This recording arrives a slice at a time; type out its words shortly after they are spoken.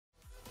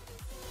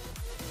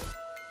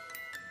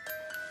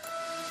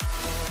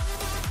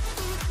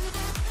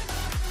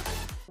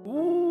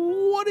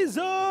is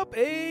up,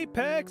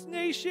 Apex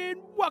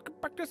Nation? Welcome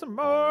back to some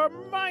more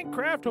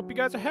Minecraft. Hope you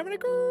guys are having a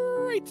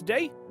great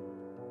day.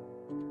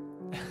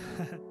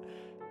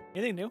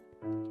 Anything new?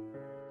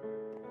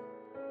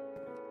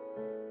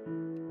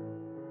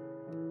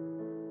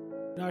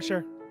 Not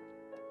sure.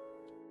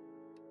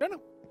 Don't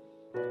know.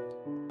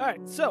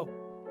 Alright, so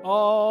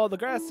all the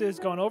grass is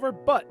gone over,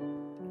 but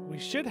we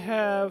should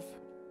have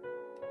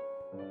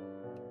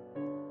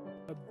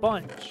a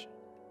bunch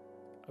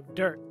of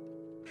dirt.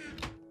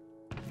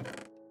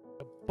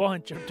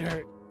 Bunch of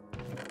dirt.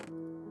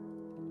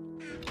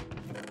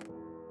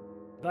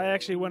 I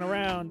actually went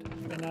around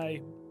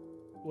and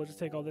we'll just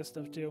take all this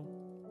stuff too.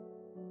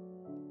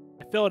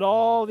 I filled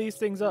all these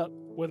things up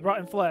with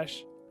rotten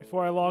flesh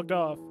before I logged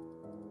off.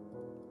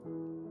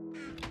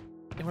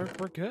 And we're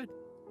good.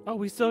 Oh,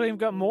 we still even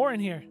got more in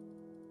here.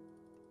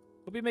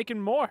 We'll be making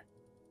more.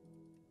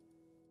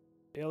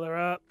 Fill her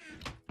up.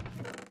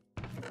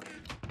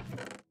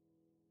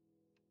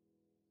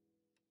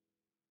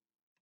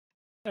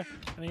 There.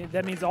 I mean,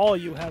 that means all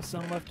you have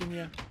some left in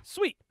you.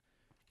 Sweet.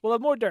 We'll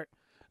have more dirt.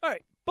 All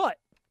right, but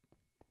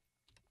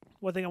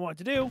one thing I wanted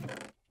to do.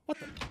 What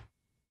the?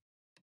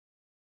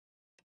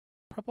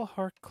 Purple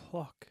heart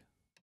clock.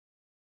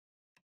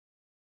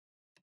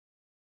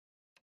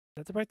 Is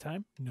that the right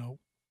time? No.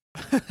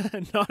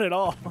 Not at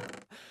all.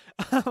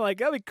 I'm like,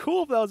 that'd be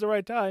cool if that was the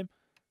right time.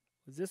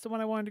 Was this the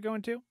one I wanted to go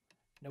into?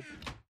 Nope.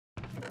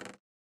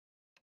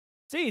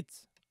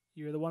 Seeds.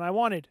 You're the one I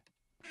wanted.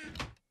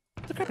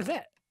 What the crap is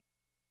that?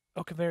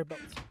 Oh, conveyor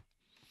belts. I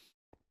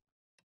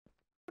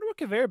wonder what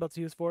conveyor belts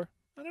are used for.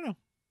 I don't know.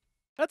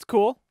 That's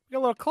cool. We got a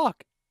little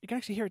clock. You can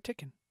actually hear it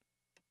ticking.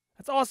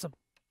 That's awesome.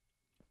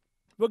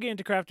 We'll get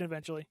into crafting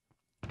eventually.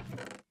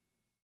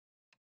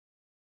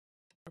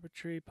 Rubber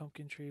tree,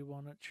 pumpkin tree,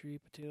 walnut tree,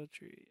 potato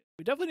tree.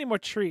 We definitely need more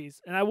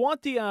trees. And I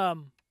want the,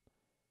 oh,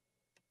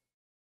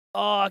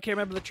 I can't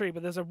remember the tree,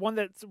 but there's one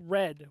that's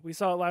red. We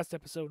saw it last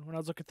episode when I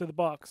was looking through the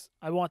box.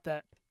 I want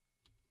that.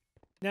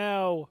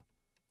 Now,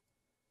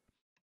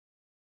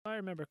 if I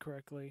remember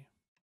correctly,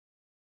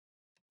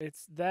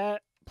 it's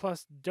that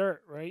plus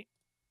dirt, right?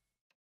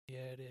 Yeah,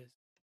 it is.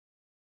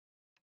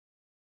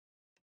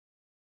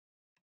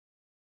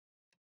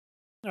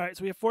 All right,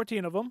 so we have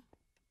 14 of them.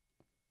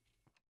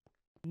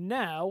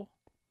 Now,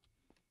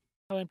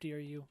 how empty are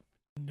you?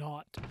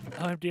 Not.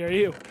 How empty are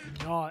you?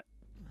 Not.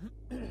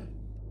 All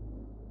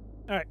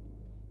right.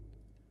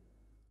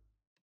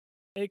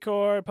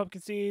 Acorn,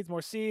 pumpkin seeds,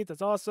 more seeds.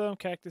 That's awesome.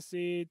 Cactus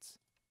seeds,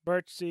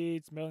 birch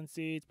seeds, melon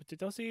seeds,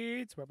 potato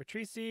seeds, rubber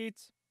tree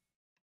seeds.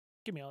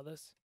 Give me all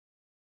this.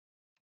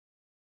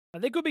 I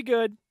think we'll be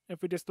good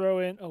if we just throw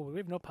in... Oh, we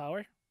have no power?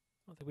 I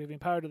don't think we have any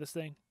power to this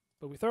thing.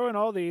 But we throw in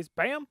all these.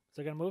 Bam! Is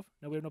it going to move?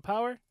 No, we have no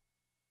power.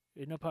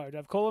 We have no power. Do I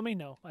have coal on me?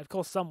 No. I have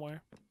coal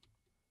somewhere.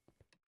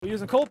 We're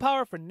using coal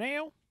power for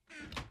now.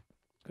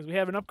 Because we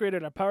haven't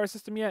upgraded our power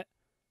system yet.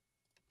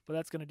 But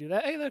that's going to do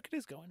that. Hey, look, it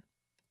is going.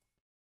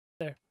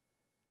 There.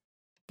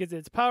 Gets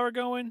its power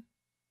going.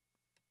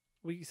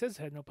 It says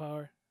it had no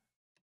power.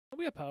 Oh,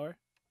 we have power.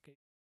 Okay.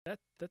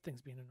 That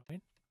thing's being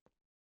annoying.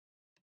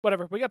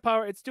 Whatever. We got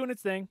power. It's doing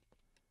its thing.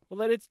 We'll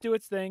let it do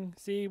its thing.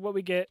 See what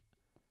we get.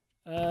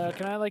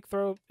 Can I, like,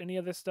 throw any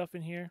of this stuff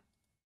in here?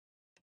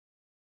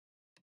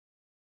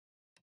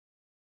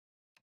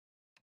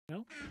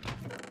 No?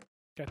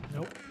 Okay,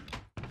 nope.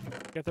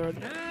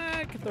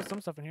 I can throw some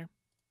stuff in here.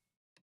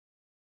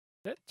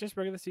 Is that just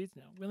regular seeds?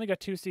 No. We only got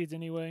 2 seeds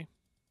anyway.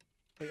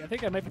 Wait, I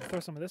think I might be able to throw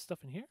some of this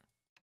stuff in here.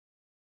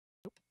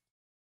 Nope.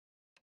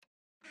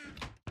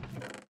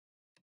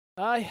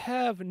 I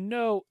have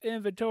no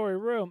inventory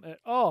room at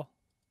all.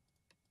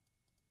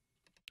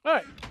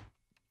 Alright.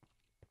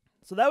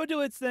 So that would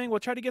do its thing. We'll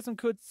try to get some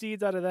good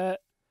seeds out of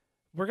that.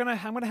 I'm gonna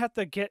have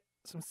to get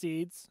some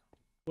seeds,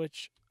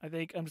 which I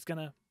think I'm just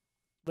gonna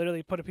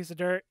literally put a piece of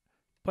dirt,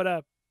 put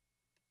a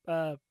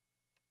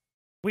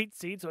wheat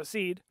seed, so a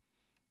seed,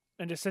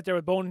 and just sit there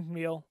with bone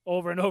meal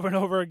over and over and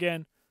over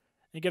again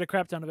and get a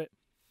crap ton of it.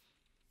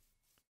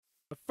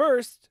 But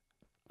first,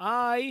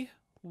 I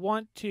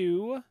want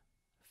to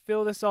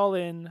fill this all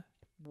in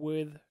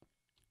with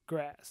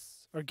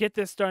grass, or get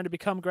this starting to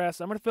become grass.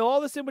 I'm gonna fill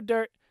all this in with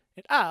dirt.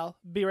 And I'll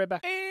be right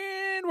back.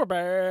 And we're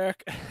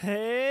back.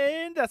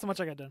 And that's how much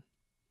I got done.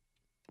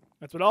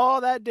 That's what all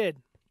that did.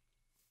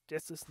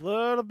 Just this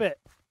little bit.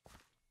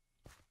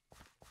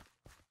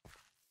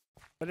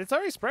 But it's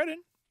already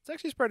spreading. It's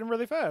actually spreading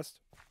really fast.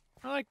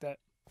 I like that.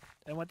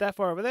 I went that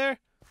far over there.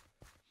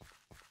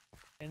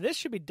 And this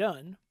should be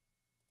done.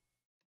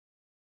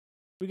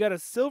 We got a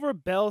silver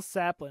bell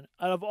sapling.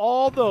 Out of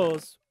all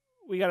those,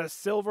 we got a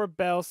silver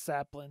bell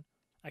sapling.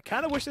 I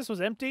kind of wish this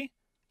was empty,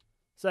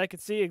 so I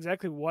could see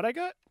exactly what I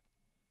got.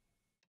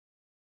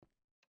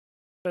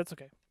 But it's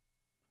okay.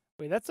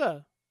 Wait, that's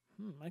a...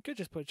 I could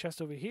just put a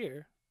chest over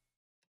here.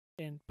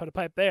 And put a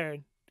pipe there.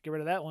 And get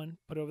rid of that one.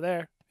 Put it over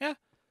there. Yeah.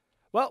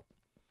 Well.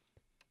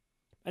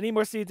 I need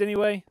more seeds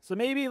anyway. So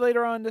maybe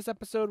later on this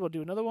episode we'll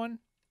do another one.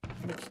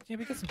 Yeah,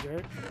 we got some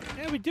dirt.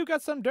 Yeah, we do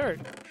got some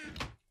dirt.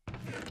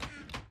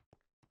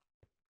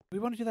 We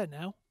want to do that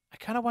now? I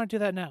kind of want to do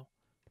that now.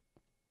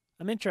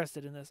 I'm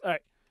interested in this. All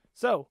right,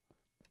 so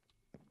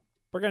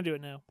we're gonna do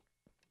it now.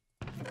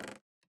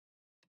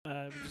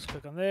 Just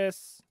click on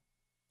this.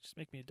 Just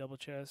make me a double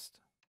chest.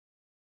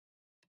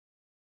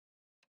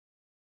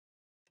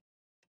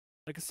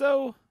 Like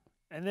so.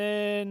 And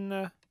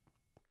then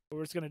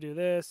we're just going to do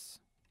this.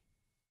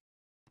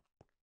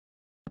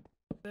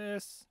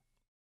 This.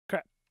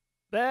 Crap.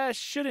 That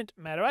shouldn't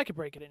matter. I could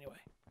break it anyway.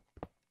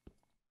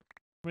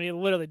 I mean, it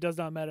literally does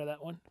not matter,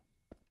 that one.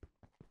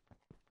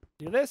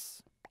 Do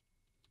this.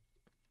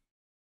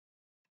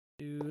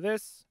 Do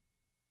this.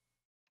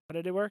 How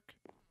did it work?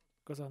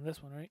 Goes on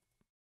this one, right?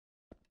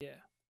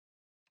 Yeah.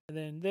 And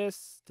then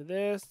this to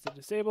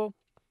disable.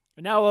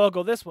 And now it'll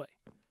go this way.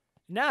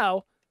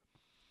 Now,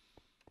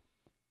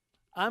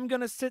 I'm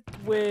going to sit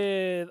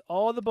with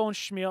all the bone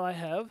schmeal I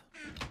have.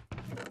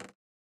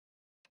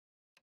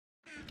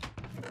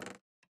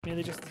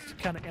 Mainly just to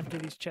kind of empty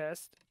these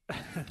chests.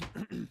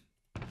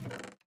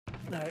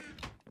 Alright.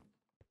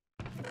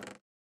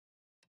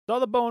 All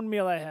the bone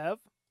meal I have.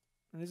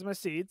 And these are my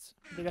seeds.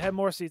 I think I have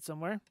more seeds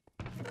somewhere.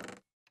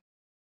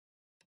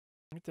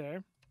 Right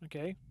there.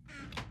 Okay.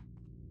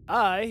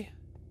 I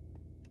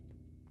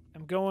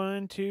am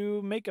going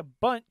to make a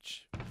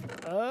bunch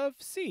of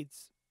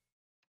seeds.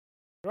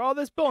 For all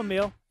this bone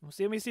meal, we'll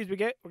see how many seeds we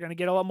get. We're going to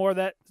get a lot more of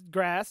that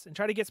grass and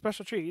try to get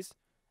special trees.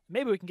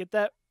 Maybe we can get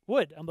that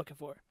wood I'm looking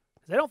for.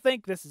 Because I don't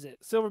think this is it.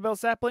 Silver bell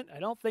sapling, I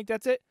don't think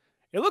that's it.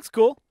 It looks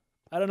cool.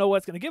 I don't know what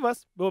it's going to give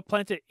us. We'll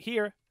plant it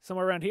here,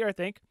 somewhere around here, I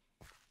think.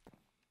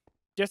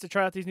 Just to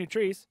try out these new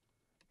trees.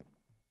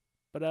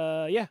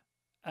 But, yeah.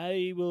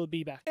 I will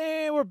be back.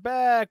 And we're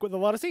back with a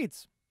lot of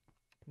seeds.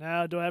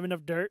 Now, do I have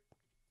enough dirt?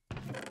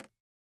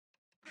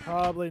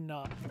 Probably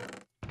not.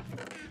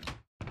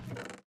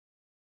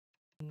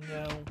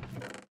 No.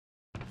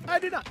 I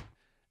do not.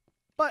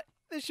 But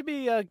this should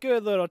be a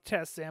good little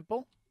test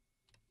sample.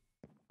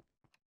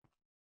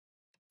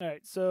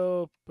 Alright,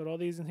 so put all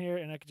these in here,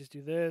 and I can just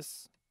do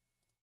this.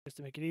 Just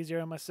to make it easier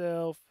on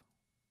myself.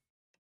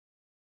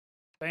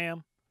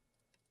 Bam.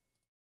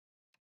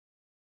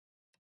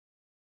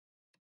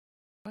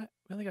 What?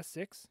 We only got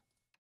 6?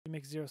 It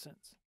makes 0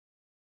 sense.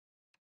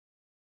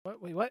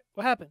 What? Wait, what?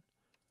 What happened?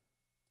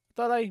 I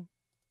thought I...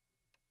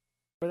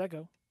 Where'd that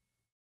go?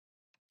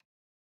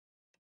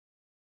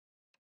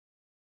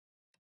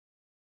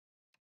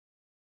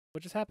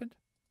 What just happened?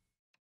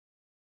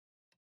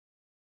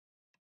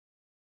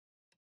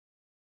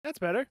 That's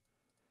better.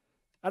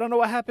 I don't know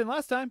what happened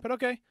last time, but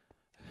okay.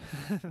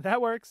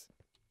 That works.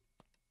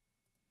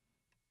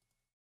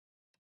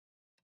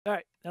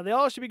 Alright, now they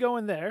all should be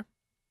going there.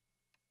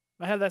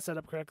 I have that set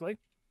up correctly.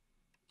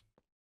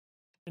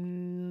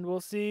 And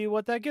we'll see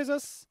what that gives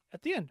us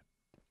at the end.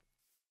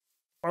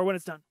 Or when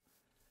it's done.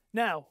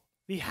 Now,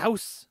 the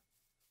house.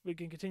 We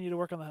can continue to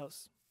work on the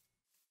house.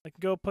 I can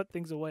go put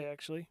things away,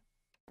 actually.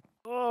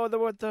 Oh,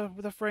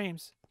 the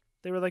frames.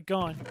 They were, like,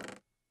 gone.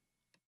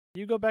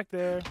 You go back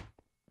there.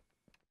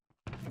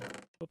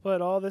 We'll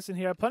put all this in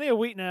here. I have plenty of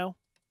wheat now.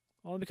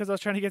 Only because I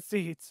was trying to get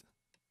seeds.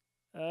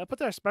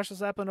 Put our special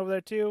sapling over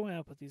there, too. And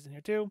I'll put these in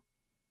here, too.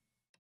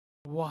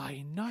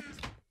 Why not?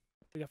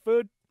 We got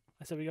food.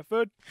 I said we got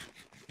food.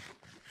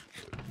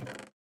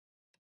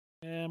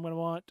 And I'm going to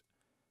want...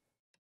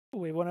 Ooh,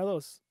 we have one of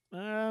those. I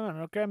don't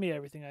know. Grab me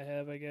everything I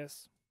have, I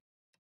guess.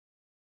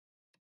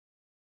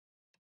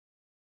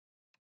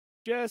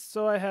 Just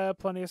so I have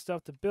plenty of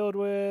stuff to build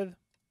with.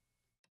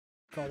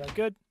 Call that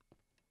good.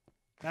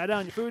 Lie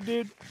down your food,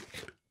 dude.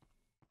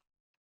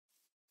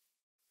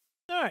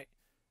 Alright.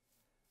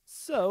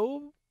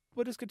 So,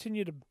 we'll just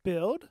continue to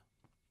build.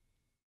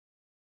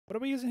 What are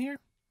we using here?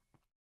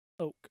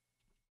 Oak.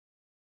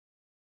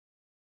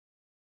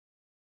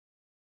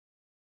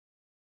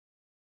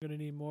 Gonna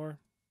need more.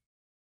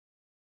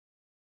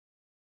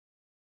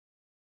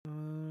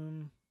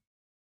 Is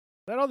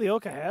that all the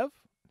oak I have?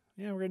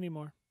 Yeah, we're gonna need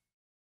more.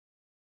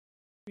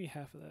 Maybe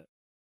half of that.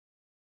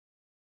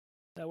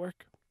 That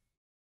work?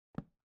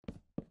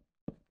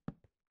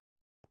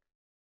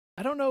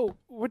 I don't know.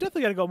 We're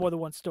definitely gonna go more than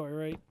one story,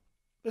 right?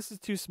 This is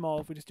too small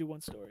if we just do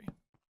one story.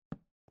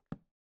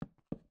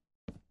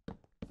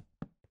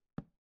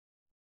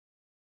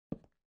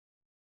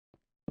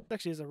 It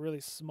actually is a really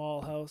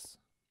small house.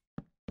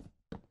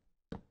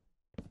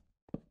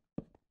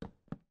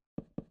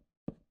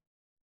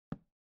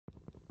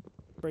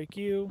 Break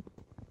you.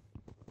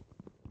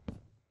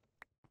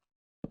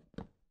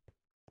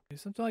 Do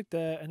something like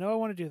that. I know I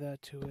want to do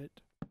that to it.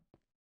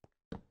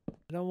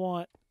 I don't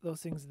want those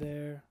things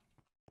there.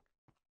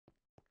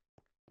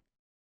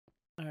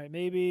 Alright,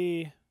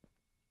 maybe...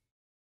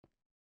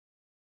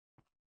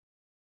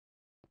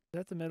 Is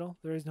that the middle?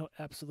 There is no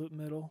absolute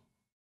middle.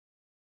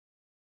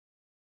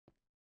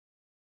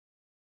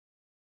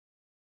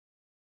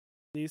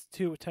 These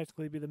two would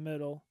technically be the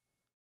middle.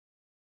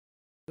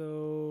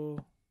 So...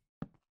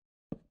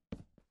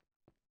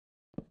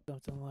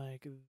 something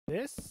like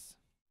this.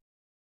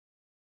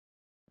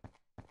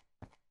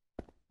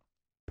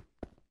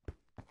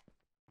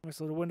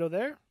 Nice little window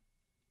there.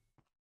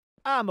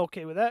 I'm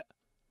okay with that.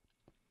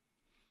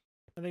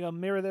 I think I'll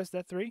mirror this.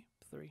 That 3?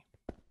 3.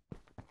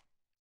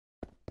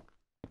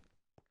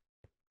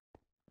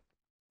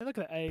 And look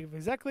at that. I have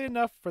exactly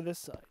enough for this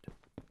side.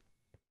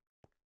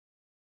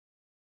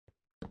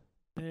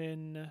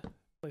 And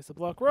place the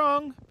block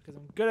wrong because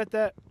I'm good at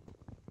that.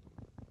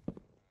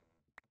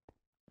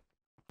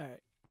 Alright.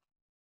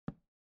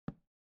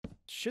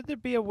 Should there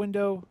be a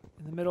window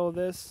in the middle of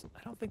this?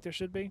 I don't think there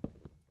should be.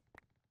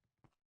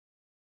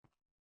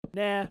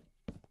 Nah.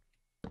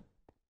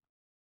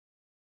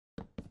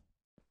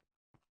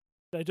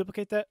 Did I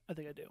duplicate that? I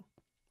think I do.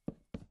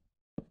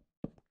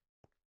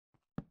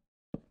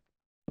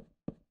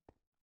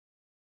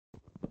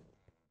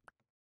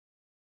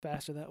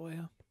 Faster that way,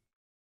 huh?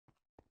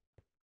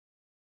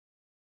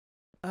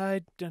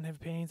 I don't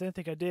have panes. I don't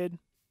think I did.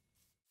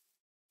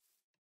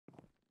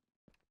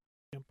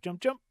 Jump,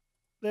 jump, jump.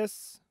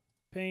 This.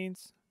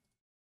 Panes.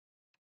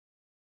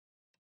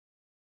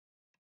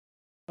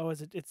 Oh,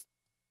 is it? It's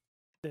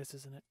this,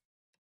 isn't it?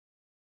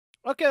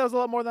 Okay, that was a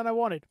lot more than I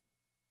wanted.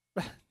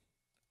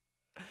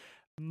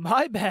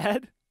 My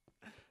bad.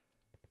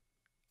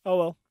 Oh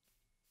well.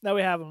 Now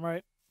we have them,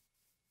 right?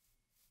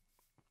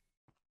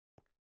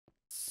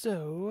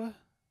 So,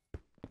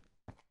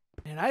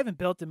 man, I haven't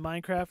built in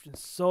Minecraft in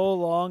so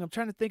long. I'm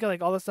trying to think of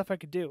like all the stuff I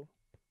could do.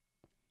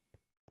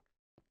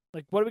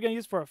 Like, what are we gonna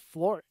use for a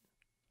floor?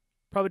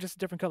 Probably just a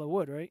different color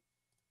wood, right?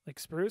 Like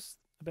spruce.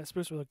 I bet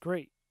spruce would look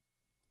great.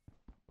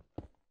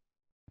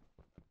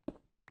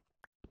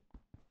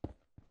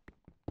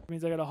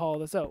 Means I gotta haul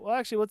this out. Well,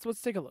 actually,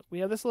 let's take a look. We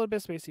have this little bit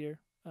of space here.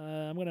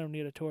 I'm gonna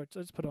need a torch.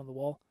 Let's put it on the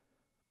wall.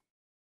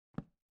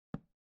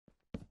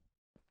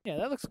 Yeah,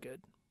 that looks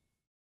good.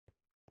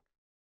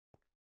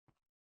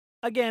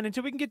 Again,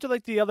 until we can get to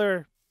like the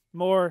other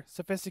more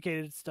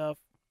sophisticated stuff.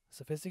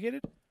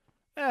 Sophisticated?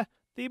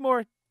 The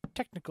more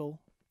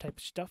technical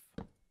type stuff.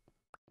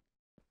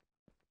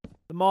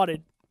 The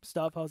modded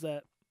stuff. How's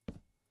that?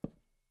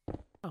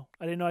 Oh,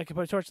 I didn't know I could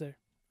put a torch there.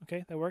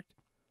 Okay, that worked.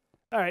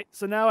 All right,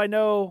 so now I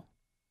know.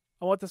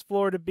 I want this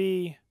floor to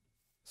be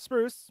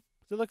spruce.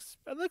 It looks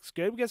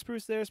good. We got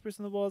spruce there, spruce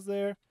on the walls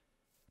there.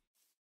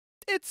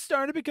 It's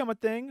starting to become a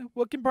thing.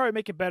 We can probably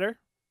make it better.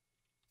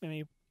 I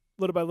mean,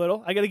 little by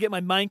little. I got to get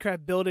my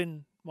Minecraft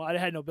building. Well, I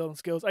had no building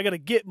skills. I got to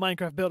get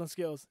Minecraft building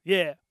skills.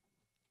 Yeah.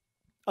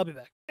 I'll be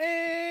back.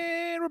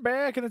 And we're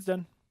back, and it's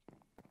done.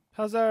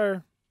 How's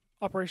our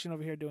operation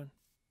over here doing?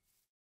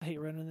 I hate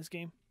running this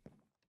game.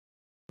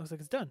 Looks like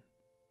it's done.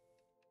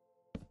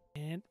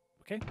 And,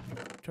 okay.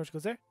 Torch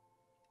goes there.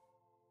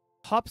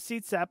 Hop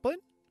seed sapling.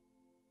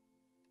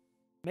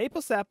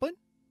 Maple sapling.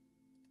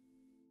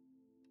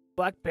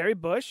 Blackberry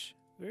bush.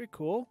 Very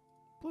cool.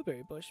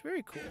 Blueberry bush.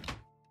 Very cool.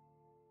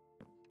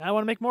 I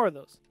want to make more of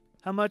those.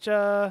 How much,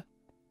 Much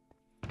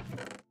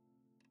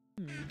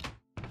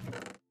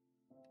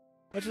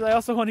as I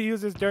also want to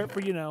use this dirt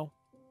for, you know,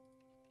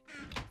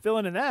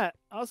 filling in that,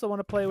 I also want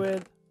to play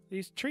with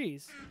these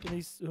trees. And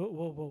these,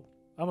 whoa.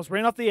 I almost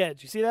ran off the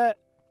edge. You see that?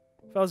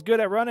 If I was good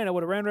at running, I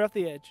would have ran right off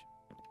the edge.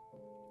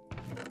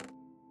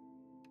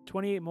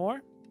 28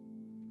 more?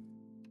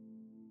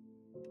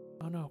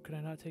 Oh no, could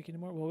I not take any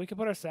more? Well, we can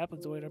put our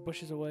saplings away and our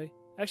bushes away.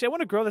 Actually, I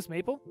want to grow this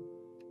maple.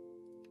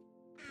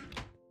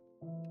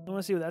 I want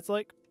to see what that's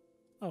like.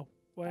 Oh,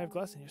 why I have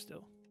glass in here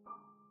still?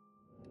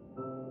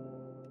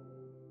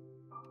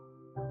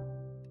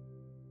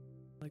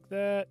 Like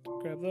that.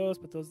 Grab those,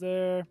 put those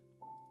there.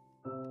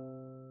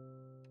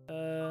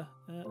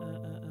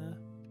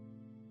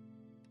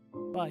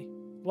 Why?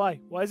 Why?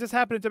 Why is this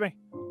happening to me?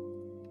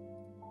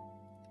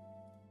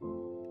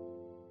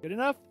 Good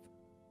enough.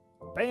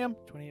 Bam.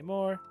 28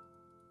 more.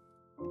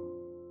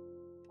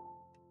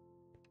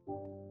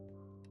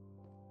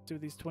 See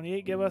what these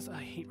 28 give us.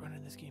 I hate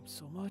running this game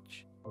so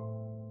much.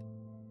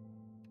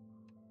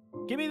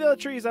 Give me the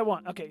trees I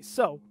want. Okay,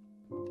 so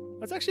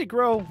let's actually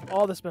grow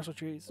all the special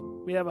trees.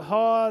 We have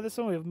this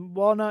one. We have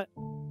walnut.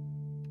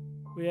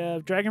 We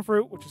have dragon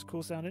fruit, which is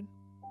cool sounding.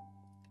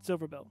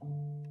 Silver bell.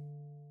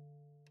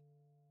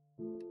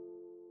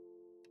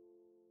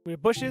 We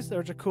have bushes,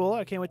 which are cool.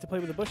 I can't wait to play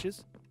with the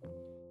bushes.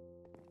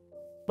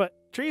 But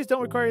trees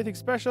don't require anything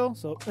special,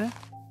 so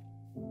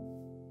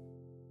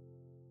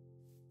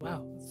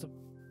Wow, it's a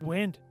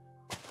wind.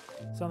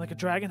 Sound like a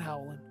dragon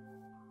howling.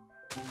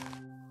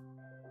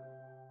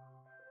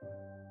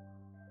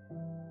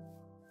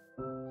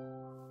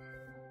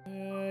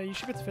 You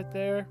should be able to fit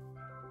there.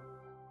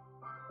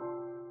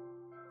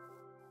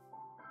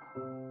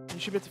 You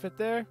should be able to fit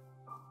there.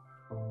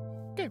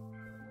 Okay.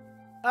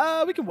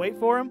 We can wait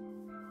for him.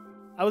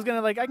 I was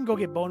gonna I can go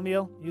get bone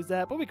meal, use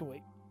that, but we can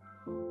wait.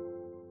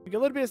 We got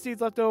a little bit of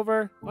seeds left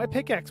over. My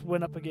pickaxe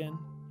went up again.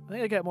 I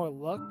think I got more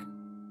luck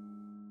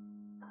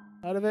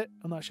out of it.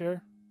 I'm not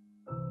sure.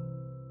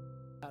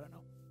 I don't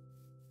know.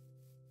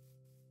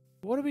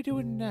 What are we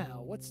doing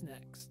now? What's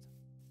next?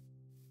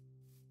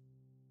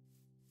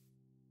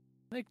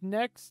 I think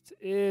next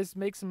is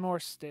make some more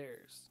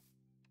stairs.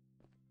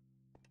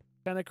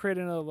 Kind of create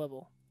another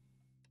level.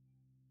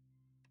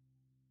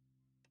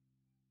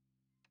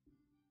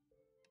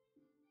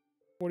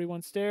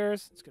 $41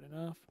 stairs. That's good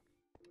enough.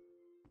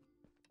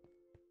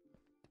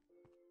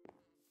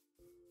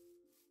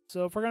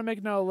 So if we're going to make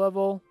another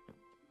level,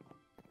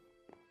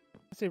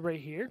 Let's say right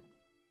here.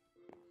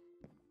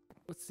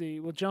 Let's see.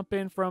 We'll jump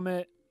in from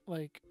it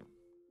like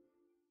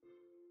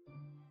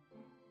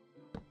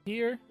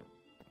here.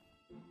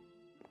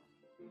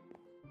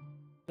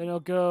 Then it'll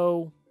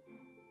go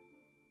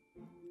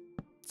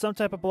some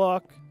type of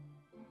block.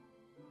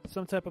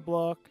 Some type of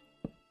block.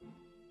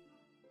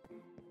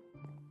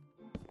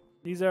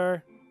 These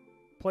are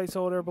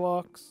placeholder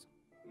blocks.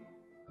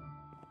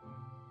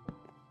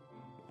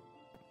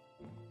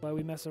 While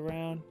we mess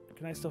around.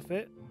 Can I still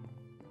fit?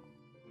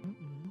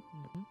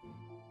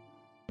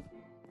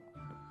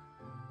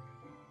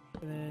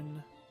 And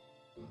then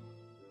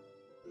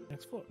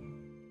next floor.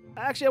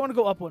 Actually, I want to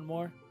go up one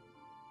more.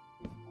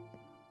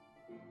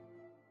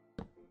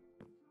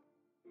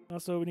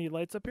 Also, we need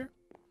lights up here.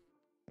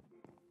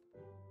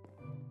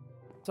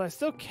 So I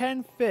still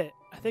can fit.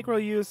 I think we'll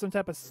use some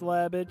type of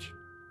slabbage.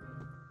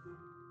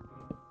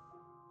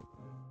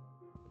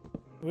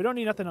 We don't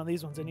need nothing on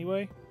these ones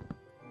anyway.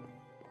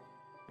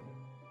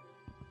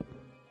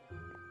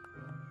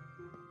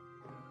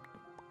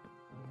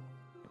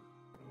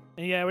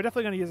 And yeah, we're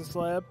definitely going to use a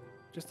slab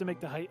just to make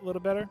the height a little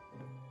better.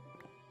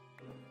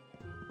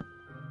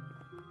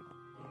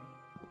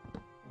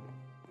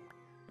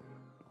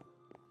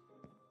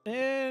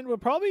 And we'll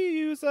probably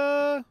use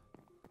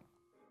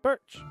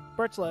birch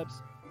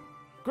slabs.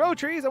 Grow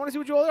trees. I want to see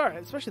what you all are,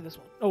 especially this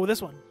one. Oh,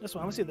 this one. I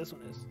want to see what this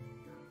one is.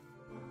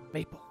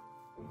 Maple.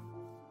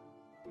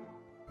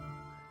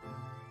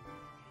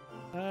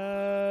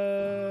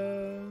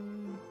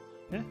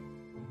 Yeah.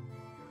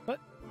 What?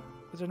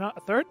 Is there not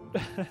a third?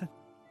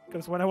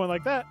 Because when I went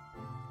like that.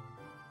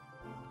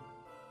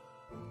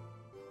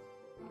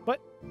 What?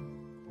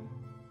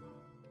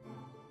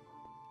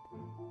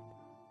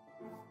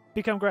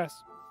 Become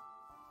grass.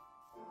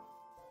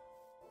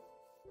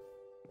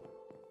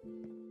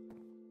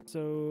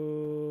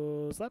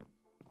 So slap.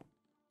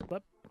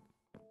 Slap.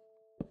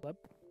 Slap.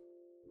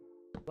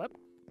 Slap.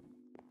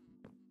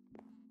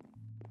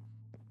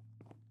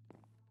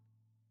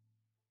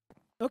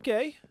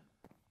 Okay.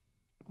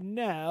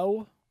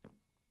 Now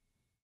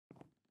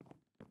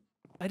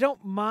I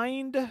don't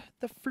mind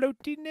the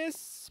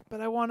floatiness,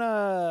 but I want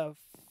to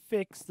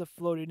fix the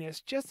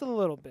floatiness just a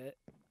little bit.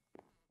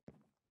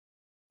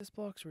 This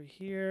block's right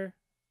here.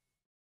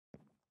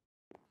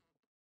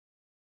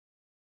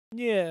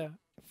 Yeah,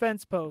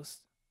 fence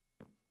post.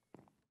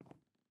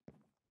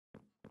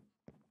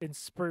 In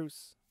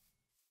spruce.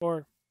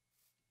 Or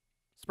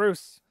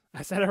spruce.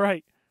 I said it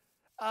right.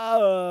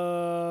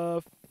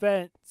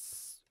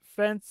 Fence.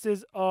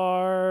 Fences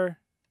are...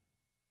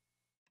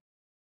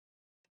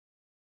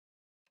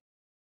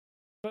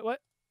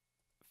 What?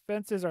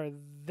 Fences are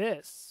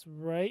this,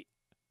 right?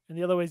 And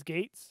the other way is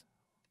gates?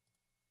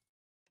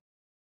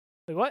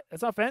 Like what?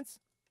 That's not fence?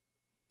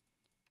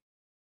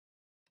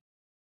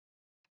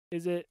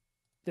 Is it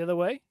the other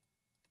way?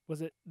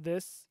 Was it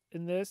this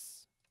and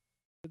this?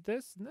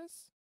 This and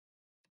this?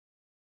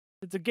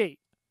 It's a gate.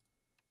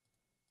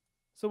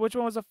 So which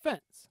one was a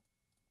fence?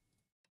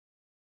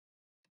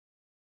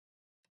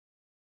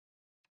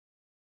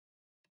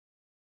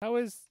 How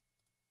is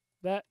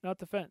that not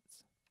the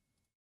fence?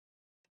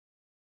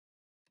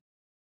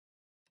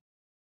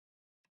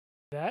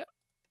 That?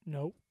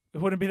 Nope. It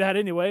wouldn't be that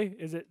anyway.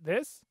 Is it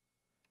this?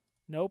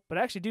 Nope. But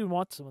I actually do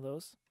want some of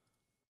those.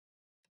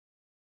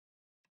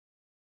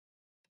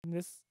 And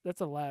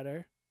that's a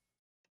ladder.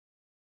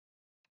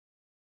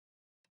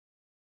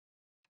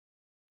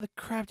 How the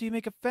crap do you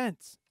make a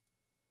fence?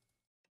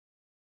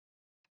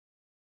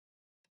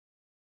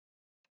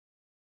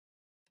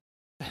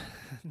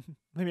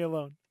 Leave me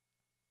alone.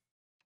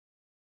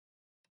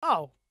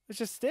 Oh, it's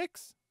just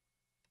sticks?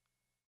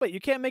 Wait, you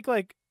can't make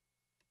like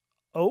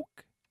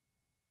oak?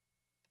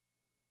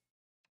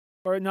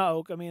 Or not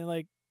oak, I mean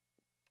like,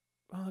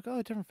 oh, look at all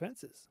the different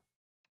fences.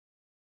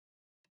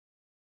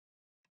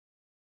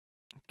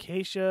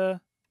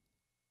 Acacia.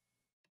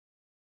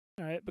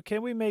 Alright, but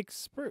can we make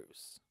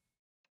spruce?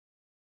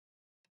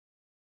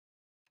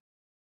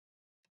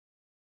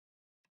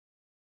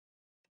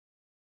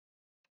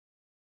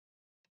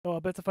 Oh, I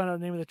bet to find out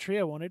the name of the tree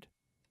I wanted.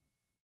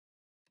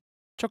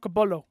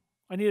 Chocobolo.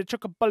 I need a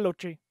chocobolo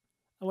tree.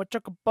 I want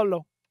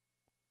chocobolo.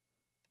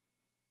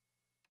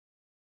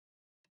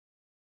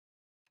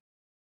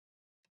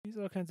 These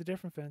are all kinds of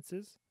different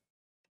fences.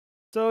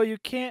 So you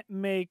can't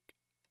make...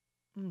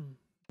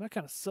 that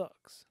kind of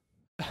sucks.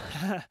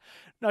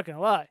 Not gonna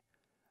lie.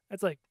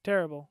 That's like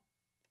terrible.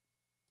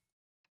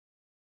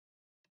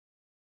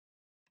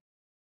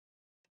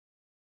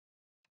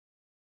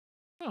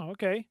 Oh,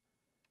 okay.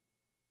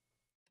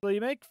 So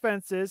you make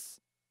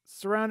fences,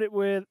 surround it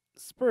with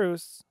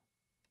spruce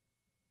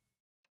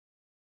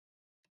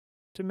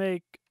to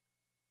make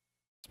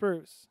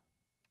spruce.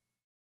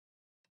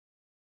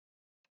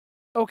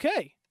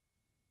 Okay.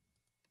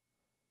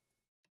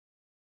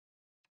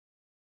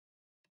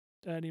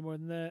 I need more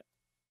than that.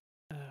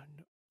 No,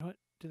 what?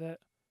 Do that.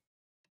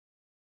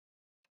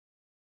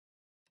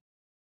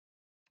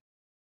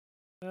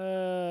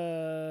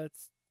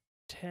 It's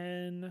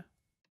 10.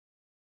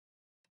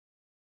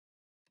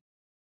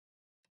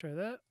 Try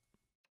that.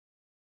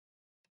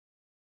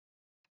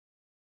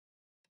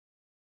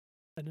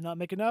 I did not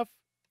make enough.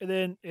 And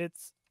then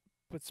it's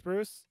with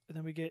spruce, and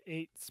then we get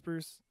 8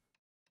 spruce.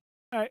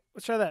 All right,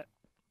 let's try that.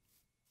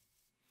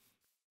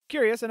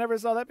 Curious, I never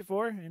saw that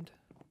before, and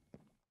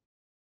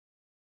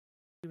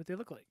see what they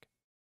look like.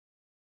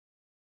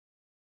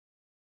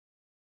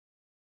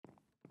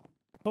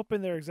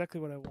 Hoping they're exactly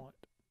what I want.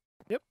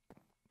 Yep.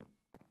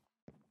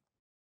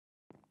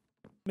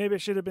 Maybe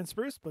it should have been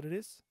spruce, but it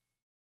is.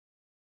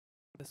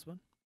 This one.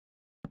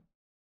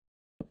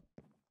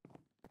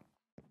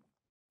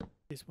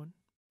 This one.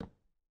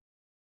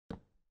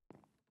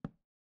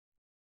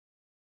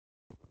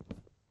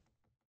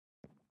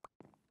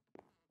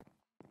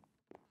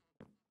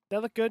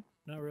 That look good?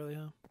 Not really,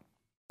 huh?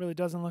 Really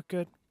doesn't look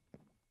good.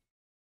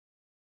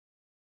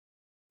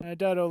 I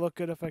doubt it'll look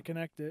good if I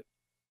connect it.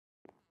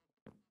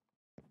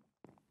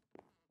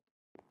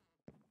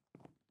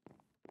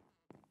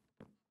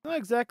 Not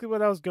exactly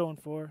what I was going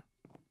for.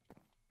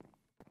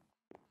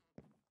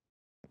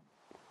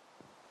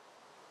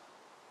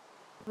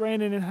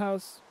 Raining in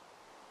house.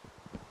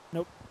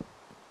 Nope.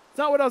 It's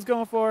not what I was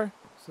going for,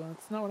 so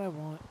it's not what I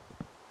want.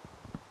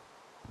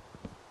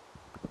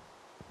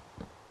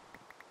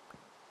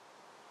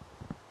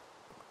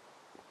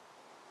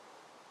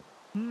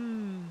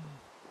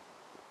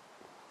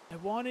 I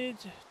wanted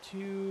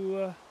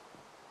to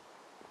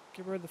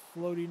get rid of the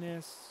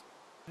floatiness.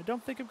 I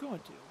don't think I'm going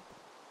to.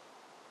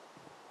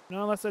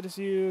 No, unless I just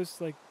use,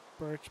 like,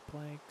 birch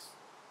planks.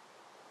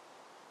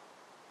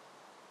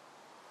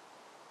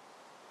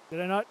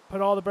 Did I not put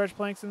all the birch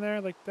planks in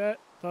there like that?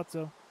 Thought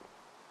so.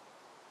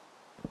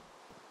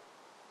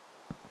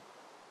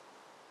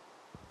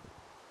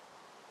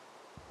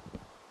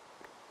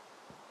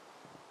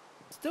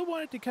 Still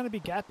want it to kind of be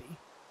gappy.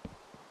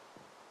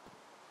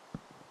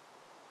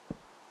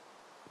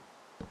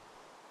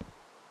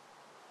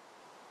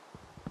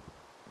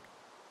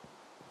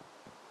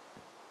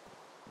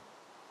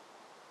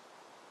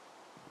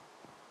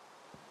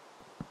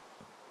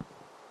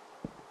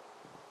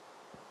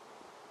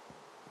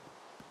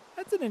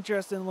 That's an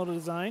interesting little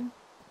design.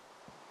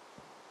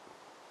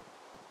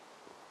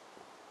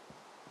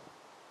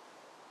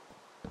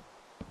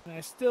 And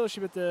I still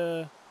should put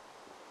the...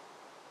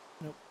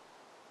 Nope.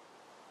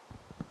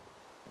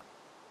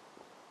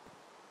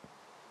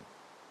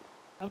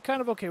 I'm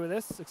kind of okay with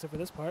this, except for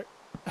this part.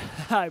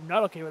 I'm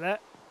not okay with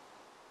that.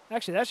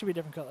 Actually, that should be a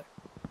different color.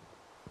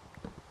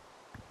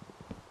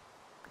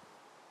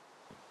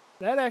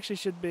 That actually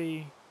should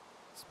be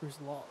spruce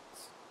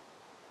logs.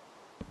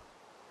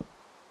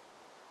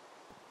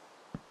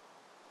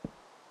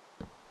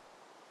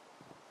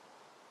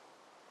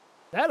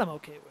 That I'm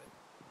okay with.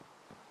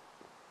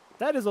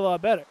 That is a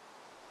lot better.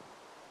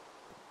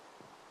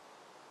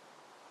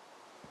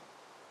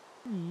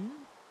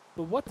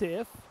 But what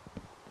if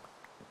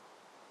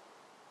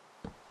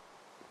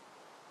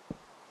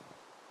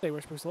they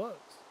were spruce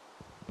logs?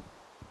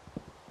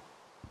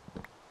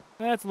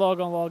 That's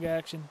log on log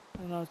action.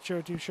 I'm not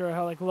too sure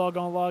how like log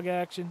on log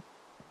action.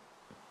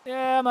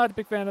 Yeah, I'm not a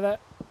big fan of that.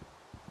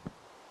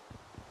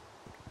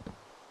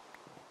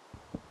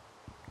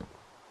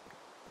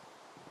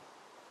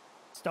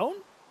 Stone?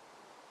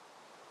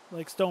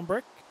 Like stone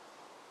brick?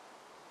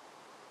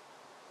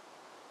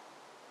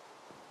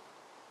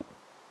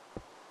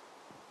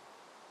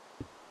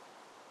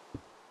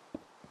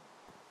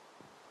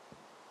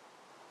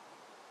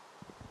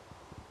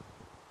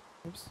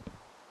 Oops.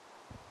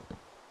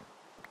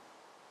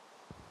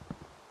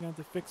 Gonna have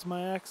to fix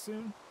my axe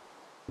soon.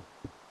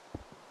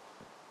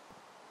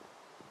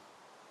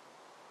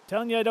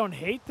 Telling you I don't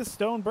hate the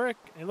stone brick.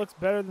 It looks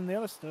better than the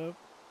other stuff.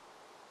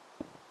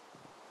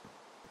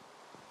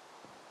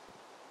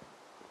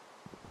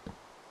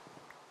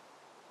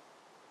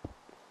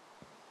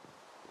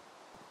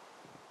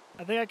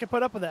 I think I can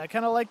put up with that. I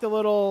kind of like the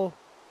little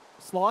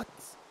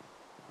slots.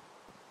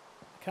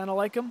 I kind of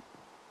like them.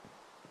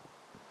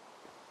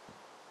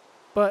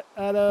 But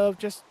out of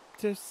just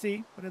to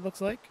see what it looks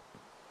like.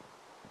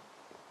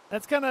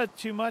 That's kind of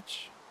too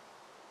much.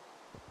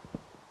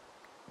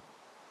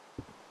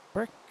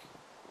 Brick.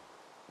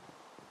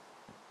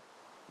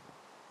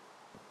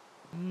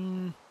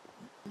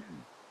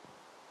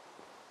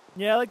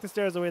 Yeah, I like the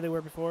stairs the way they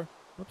were before.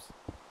 Whoops.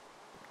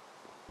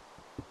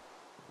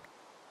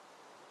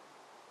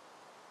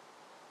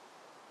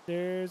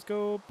 Stairs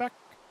go back.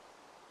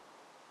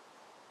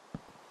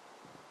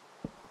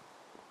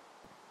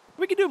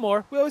 We can do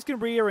more. We always can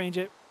rearrange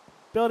it.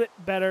 Build it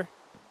better.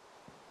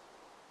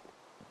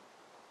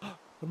 What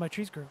did my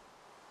trees grow?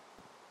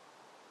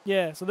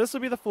 Yeah, so this will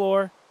be the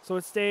floor. So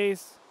it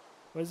stays,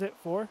 what is it,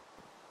 4?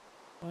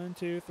 1,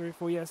 2, 3,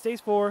 4. Yeah, it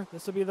stays 4.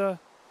 This will be the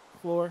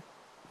floor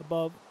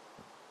above.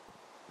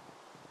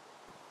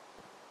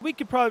 We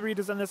could probably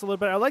redesign this a little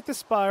bit. I like the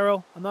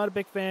spiral. I'm not a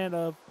big fan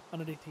of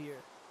underneath here.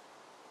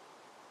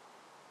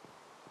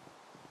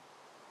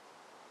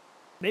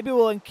 Maybe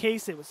we'll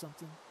encase it with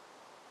something.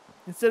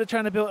 Instead of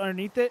trying to build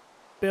underneath it,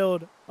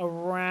 build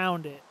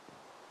around it.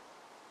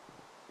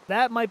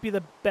 That might be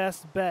the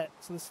best bet.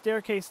 So the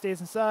staircase stays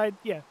inside.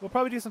 Yeah, we'll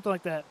probably do something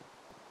like that.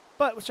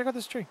 But let's check out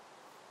this tree.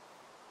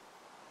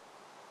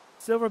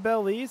 Silver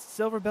bell leaves,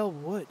 silver bell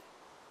wood.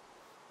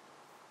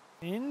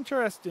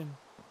 Interesting.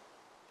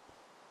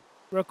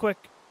 Real quick,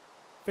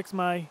 fix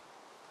my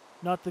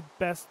not the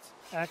best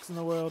axe in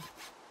the world.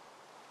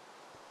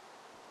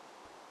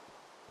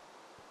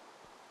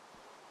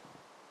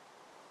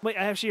 Wait,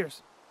 I have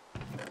shears.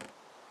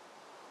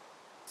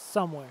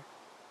 Somewhere.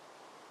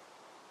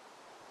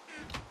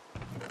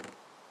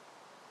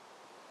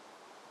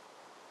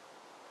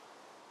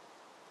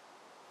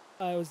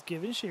 I was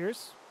given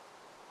shears.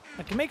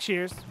 I can make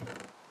shears.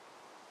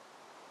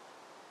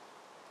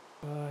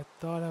 But I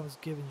thought I was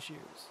given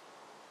shears.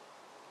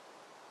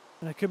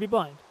 And I could be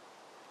blind.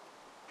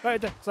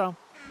 Right there, so.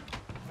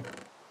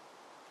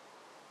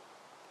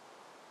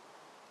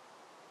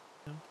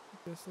 No,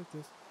 like this, like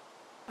this.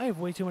 I have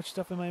way too much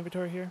stuff in my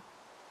inventory here.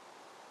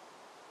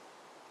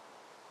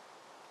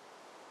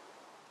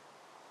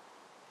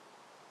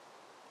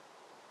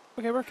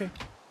 Okay, we're okay.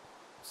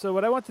 So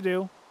what I want to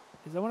do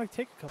is I want to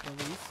take a couple of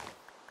these.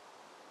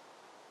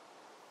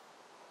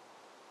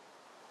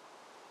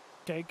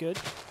 Okay, good.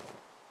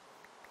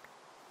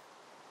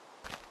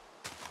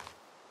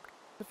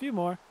 A few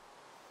more.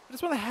 I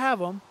just want to have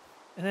them,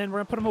 and then we're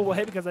going to put them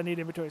away because I need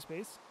inventory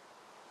space.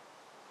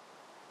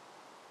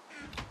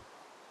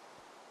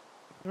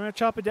 We're going to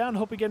chop it down and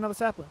hope we get another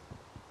sapling.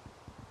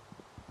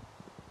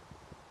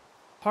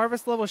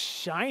 Harvest level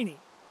shiny.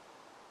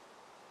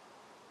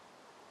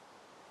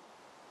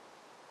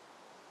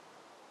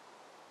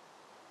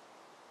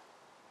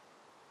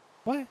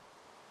 What?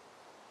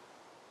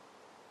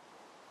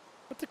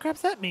 What the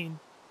crap's that mean?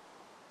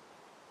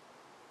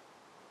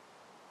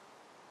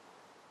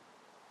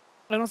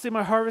 I don't see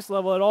my harvest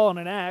level at all on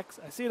an axe.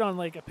 I see it on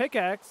like a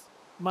pickaxe.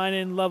 Mine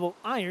in level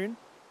iron.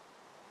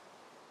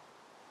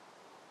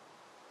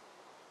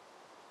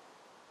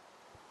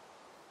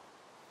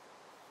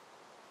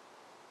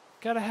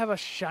 Gotta have a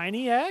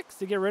shiny axe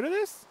to get rid of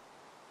this?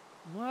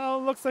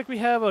 Well, looks like we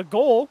have a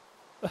goal.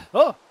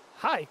 Oh,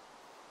 hi.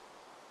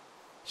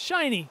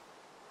 Shiny.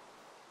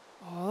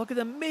 Oh, look at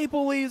the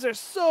maple leaves. They're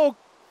so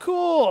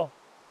cool.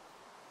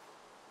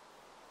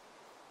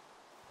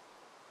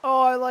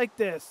 Oh, I like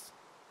this.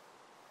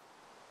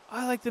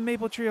 I like the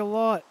maple tree a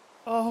lot.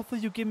 Oh, hopefully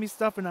you give me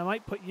stuff and I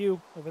might put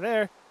you over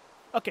there.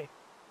 Okay.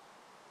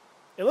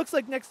 It looks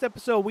like next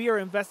episode we are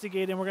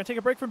investigating. We're going to take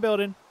a break from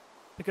building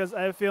because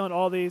I have a feeling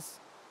all these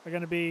are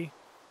going to be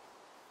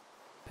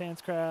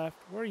Panscraft.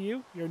 Where are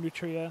you? You're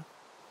Nutria.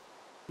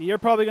 You're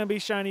probably going to be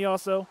shiny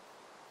also.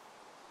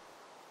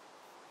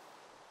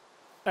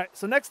 Alright,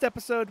 so next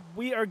episode,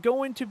 we are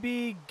going to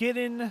be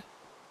getting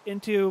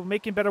into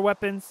making better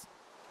weapons,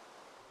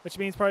 which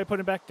means probably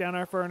putting back down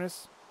our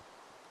furnace.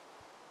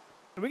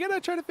 And we got to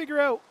try to figure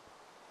out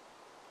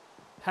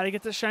how to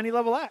get the shiny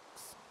level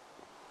axe.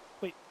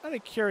 Wait, out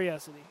of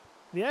curiosity,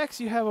 the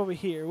axe you have over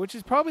here, which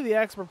is probably the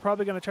axe we're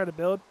probably going to try to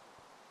build,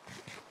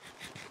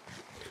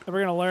 and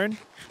we're going to learn.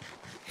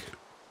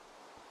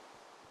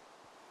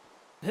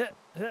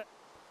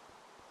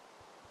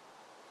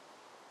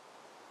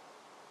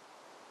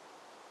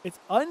 It's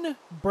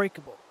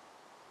unbreakable.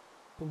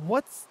 But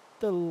what's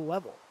the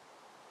level?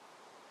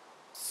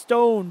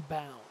 Stone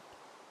bound.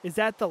 Is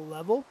that the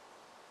level?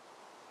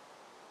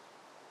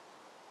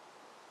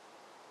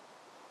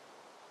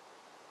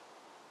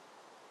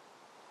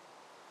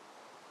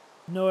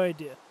 No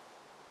idea.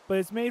 But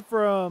it's made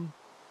from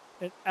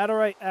an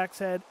Adderite axe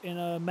head and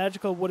a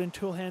magical wooden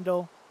tool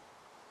handle,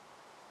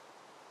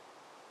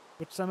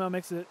 which somehow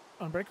makes it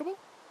unbreakable?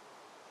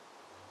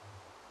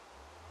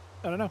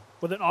 I don't know.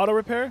 With an auto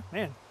repair?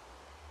 Man.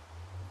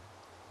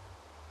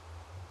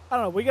 I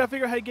don't know. We got to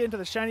figure out how to get into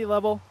the shiny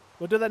level.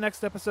 We'll do that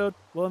next episode.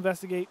 We'll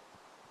investigate.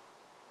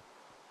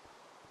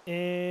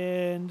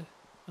 And...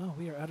 oh,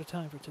 we are out of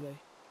time for today.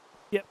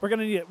 Yeah, we're going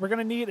to need it. We're going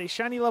to need a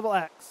shiny level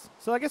axe.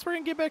 So I guess we're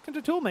going to get back into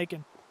tool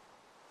making.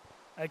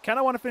 I kind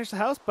of want to finish the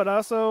house, but I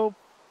also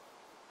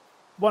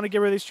want to get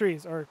rid of these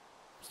trees. Or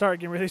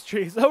start getting rid of these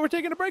trees. Oh, we're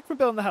taking a break from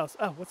building the house.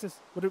 Oh, what's this?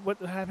 What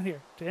happened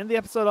here? To end the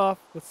episode off,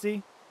 let's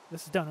see.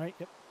 This is done, right?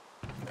 Yep.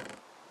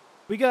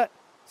 We got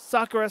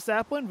Sakura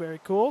sapling. Very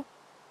cool.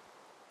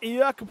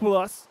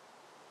 Iacopoulos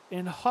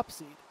and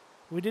Hopseed.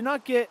 We did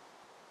not get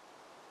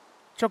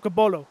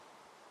Chocobolo,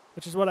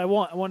 which is what I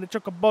want. I want a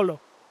Chocobolo.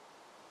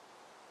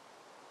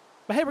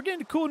 But hey, we're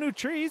getting cool new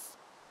trees.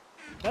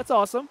 That's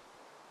awesome.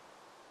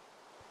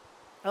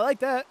 I like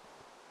that.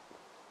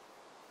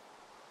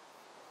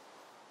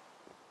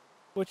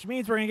 Which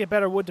means we're going to get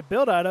better wood to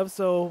build out of,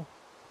 so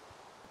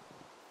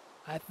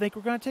I think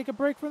we're going to take a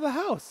break from the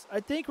house.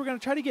 I think we're going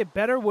to try to get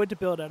better wood to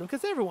build out of,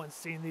 because everyone's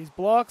seen these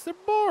blocks. They're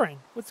boring.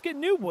 Let's get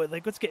new wood.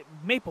 Like, let's get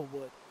maple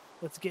wood.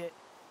 Let's get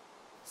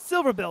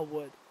silver bell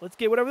wood. Let's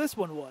get whatever this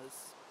one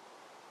was.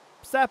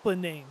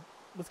 Sapling name.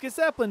 Let's get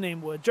sapling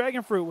name wood.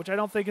 Dragon fruit, which I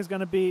don't think is going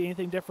to be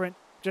anything different.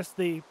 Just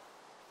the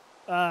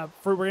fruit.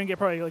 We're going to get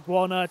probably like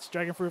walnuts,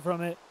 dragon fruit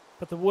from it.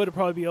 But the wood will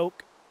probably be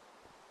oak.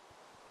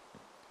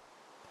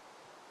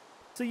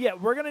 So yeah,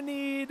 we're going to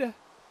need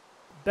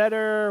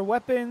better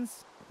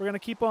weapons. We're going to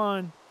keep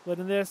on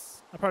letting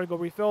this. I'll probably go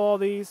refill all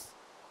these.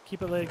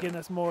 Keep it getting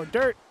us more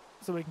dirt.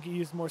 so we can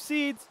use more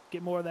seeds,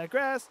 get more of that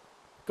grass,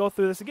 go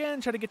through this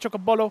again, try to get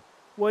chocobolo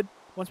wood.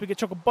 Once we get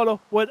chocobolo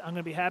wood, I'm going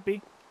to be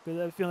happy because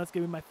I have a feeling that's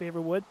going to be my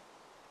favorite wood.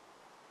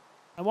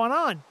 I want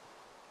on.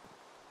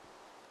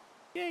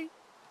 Yay.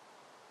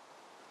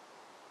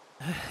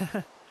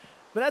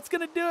 But that's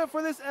going to do it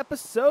for this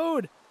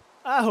episode.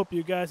 I hope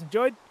you guys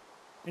enjoyed.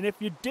 And if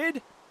you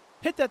did,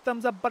 hit that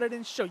thumbs up button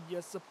and show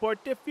your support.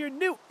 If you're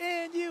new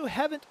and you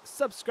haven't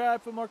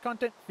subscribed for more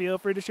content, feel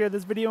free to share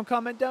this video and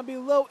comment down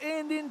below.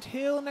 And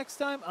until next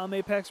time, I'm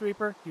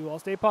ApexReaper. You all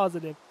stay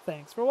positive.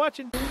 Thanks for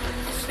watching.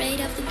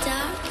 Afraid of the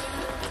dark?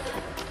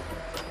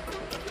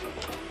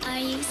 Are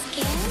you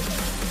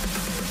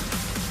scared?